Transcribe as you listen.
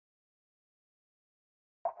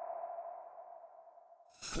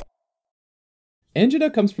Angina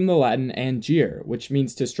comes from the Latin angere, which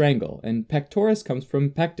means to strangle, and pectoris comes from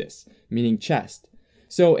pectus, meaning chest.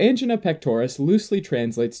 So angina pectoris loosely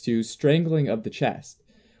translates to strangling of the chest,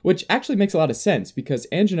 which actually makes a lot of sense because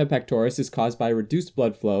angina pectoris is caused by reduced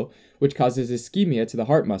blood flow, which causes ischemia to the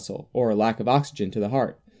heart muscle, or lack of oxygen to the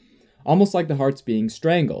heart. Almost like the heart's being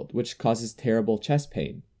strangled, which causes terrible chest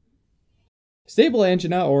pain. Stable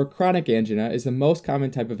angina or chronic angina is the most common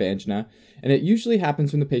type of angina, and it usually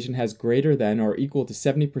happens when the patient has greater than or equal to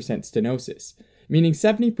 70% stenosis, meaning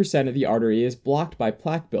 70% of the artery is blocked by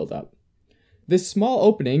plaque buildup. This small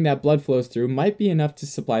opening that blood flows through might be enough to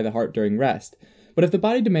supply the heart during rest, but if the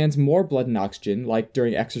body demands more blood and oxygen, like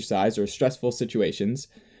during exercise or stressful situations,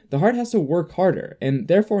 the heart has to work harder and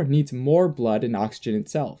therefore needs more blood and oxygen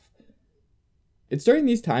itself. It's during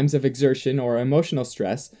these times of exertion or emotional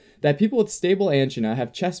stress that people with stable angina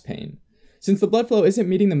have chest pain, since the blood flow isn't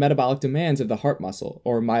meeting the metabolic demands of the heart muscle,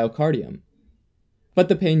 or myocardium. But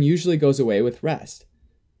the pain usually goes away with rest.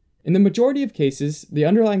 In the majority of cases, the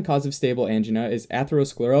underlying cause of stable angina is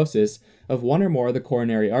atherosclerosis of one or more of the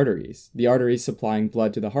coronary arteries, the arteries supplying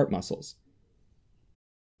blood to the heart muscles.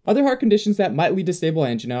 Other heart conditions that might lead to stable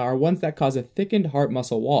angina are ones that cause a thickened heart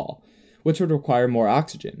muscle wall, which would require more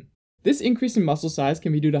oxygen. This increase in muscle size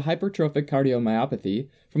can be due to hypertrophic cardiomyopathy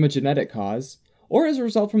from a genetic cause, or as a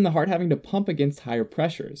result from the heart having to pump against higher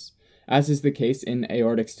pressures, as is the case in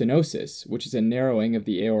aortic stenosis, which is a narrowing of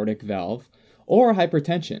the aortic valve, or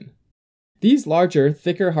hypertension. These larger,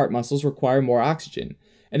 thicker heart muscles require more oxygen,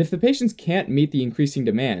 and if the patients can't meet the increasing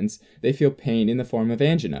demands, they feel pain in the form of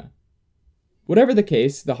angina. Whatever the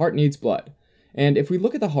case, the heart needs blood, and if we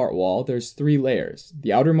look at the heart wall, there's 3 layers: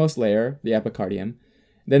 the outermost layer, the epicardium,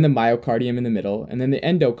 then the myocardium in the middle, and then the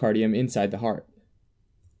endocardium inside the heart.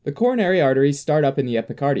 The coronary arteries start up in the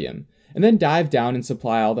epicardium, and then dive down and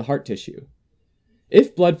supply all the heart tissue.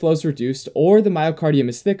 If blood flow is reduced or the myocardium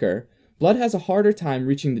is thicker, blood has a harder time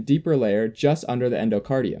reaching the deeper layer just under the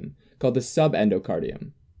endocardium, called the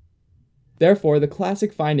subendocardium. Therefore, the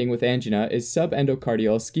classic finding with angina is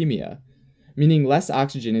subendocardial ischemia, meaning less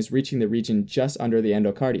oxygen is reaching the region just under the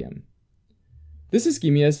endocardium. This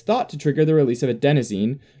ischemia is thought to trigger the release of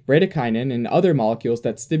adenosine, bradykinin, and other molecules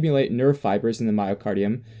that stimulate nerve fibers in the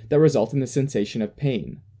myocardium that result in the sensation of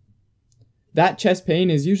pain. That chest pain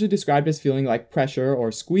is usually described as feeling like pressure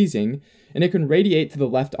or squeezing, and it can radiate to the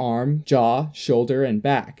left arm, jaw, shoulder, and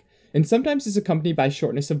back, and sometimes is accompanied by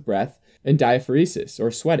shortness of breath and diaphoresis,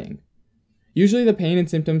 or sweating. Usually the pain and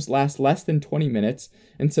symptoms last less than 20 minutes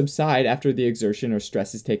and subside after the exertion or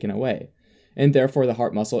stress is taken away, and therefore the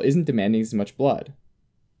heart muscle isn't demanding as much blood.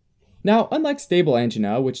 Now, unlike stable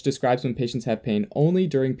angina, which describes when patients have pain only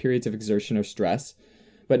during periods of exertion or stress,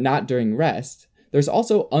 but not during rest, there's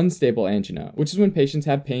also unstable angina, which is when patients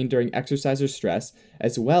have pain during exercise or stress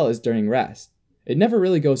as well as during rest. It never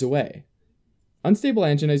really goes away. Unstable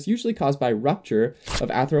angina is usually caused by rupture of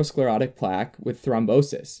atherosclerotic plaque with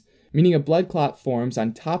thrombosis, meaning a blood clot forms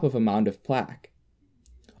on top of a mound of plaque.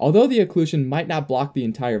 Although the occlusion might not block the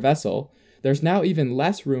entire vessel, there's now even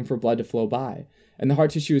less room for blood to flow by, and the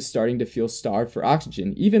heart tissue is starting to feel starved for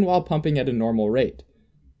oxygen even while pumping at a normal rate.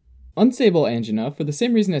 Unstable angina, for the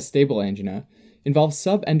same reason as stable angina, involves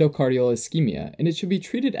subendocardial ischemia, and it should be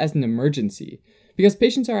treated as an emergency because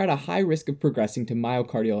patients are at a high risk of progressing to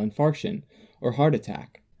myocardial infarction or heart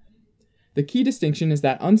attack. The key distinction is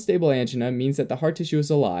that unstable angina means that the heart tissue is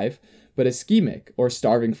alive but ischemic or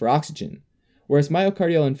starving for oxygen, whereas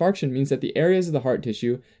myocardial infarction means that the areas of the heart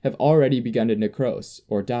tissue have already begun to necrose,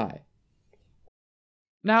 or die.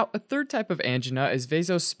 Now, a third type of angina is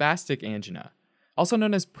vasospastic angina, also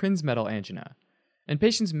known as Prinzmetal angina, and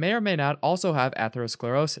patients may or may not also have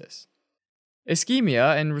atherosclerosis.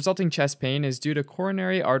 Ischemia and resulting chest pain is due to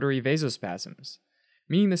coronary artery vasospasms,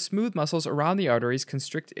 meaning the smooth muscles around the arteries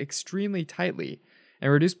constrict extremely tightly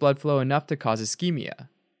and reduce blood flow enough to cause ischemia.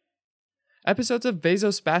 Episodes of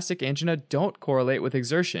vasospastic angina don't correlate with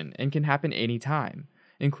exertion and can happen anytime,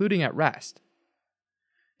 including at rest.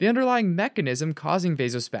 The underlying mechanism causing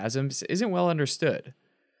vasospasms isn't well understood,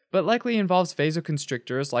 but likely involves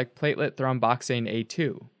vasoconstrictors like platelet thromboxane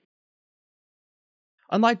A2.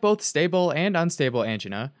 Unlike both stable and unstable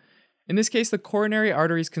angina, in this case the coronary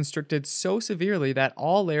arteries constricted so severely that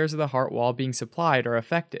all layers of the heart wall being supplied are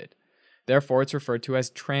affected. Therefore, it's referred to as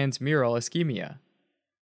transmural ischemia.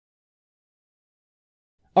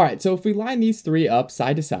 Alright, so if we line these 3 up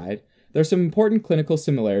side to side, there are some important clinical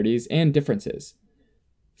similarities and differences.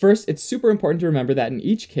 First, it's super important to remember that in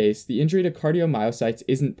each case, the injury to cardiomyocytes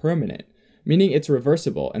isn't permanent, meaning it's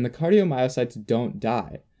reversible and the cardiomyocytes don't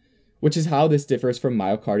die, which is how this differs from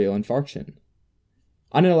myocardial infarction.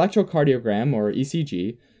 On an electrocardiogram, or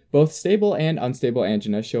ECG, Both stable and unstable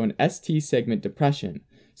angina show an ST segment depression,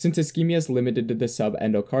 since ischemia is limited to the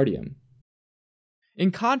subendocardium.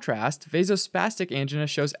 In contrast, vasospastic angina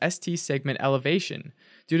shows ST segment elevation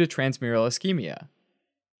due to transmural ischemia.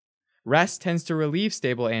 Rest tends to relieve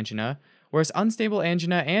stable angina, whereas unstable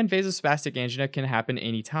angina and vasospastic angina can happen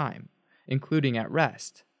anytime, including at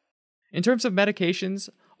rest. In terms of medications,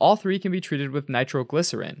 all three can be treated with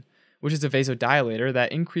nitroglycerin, which is a vasodilator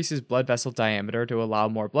that increases blood vessel diameter to allow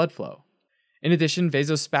more blood flow. In addition,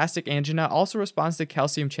 vasospastic angina also responds to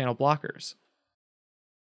calcium channel blockers.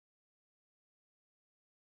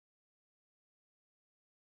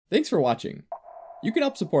 Thanks for watching. You can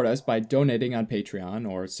help support us by donating on Patreon,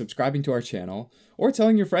 or subscribing to our channel, or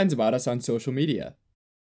telling your friends about us on social media.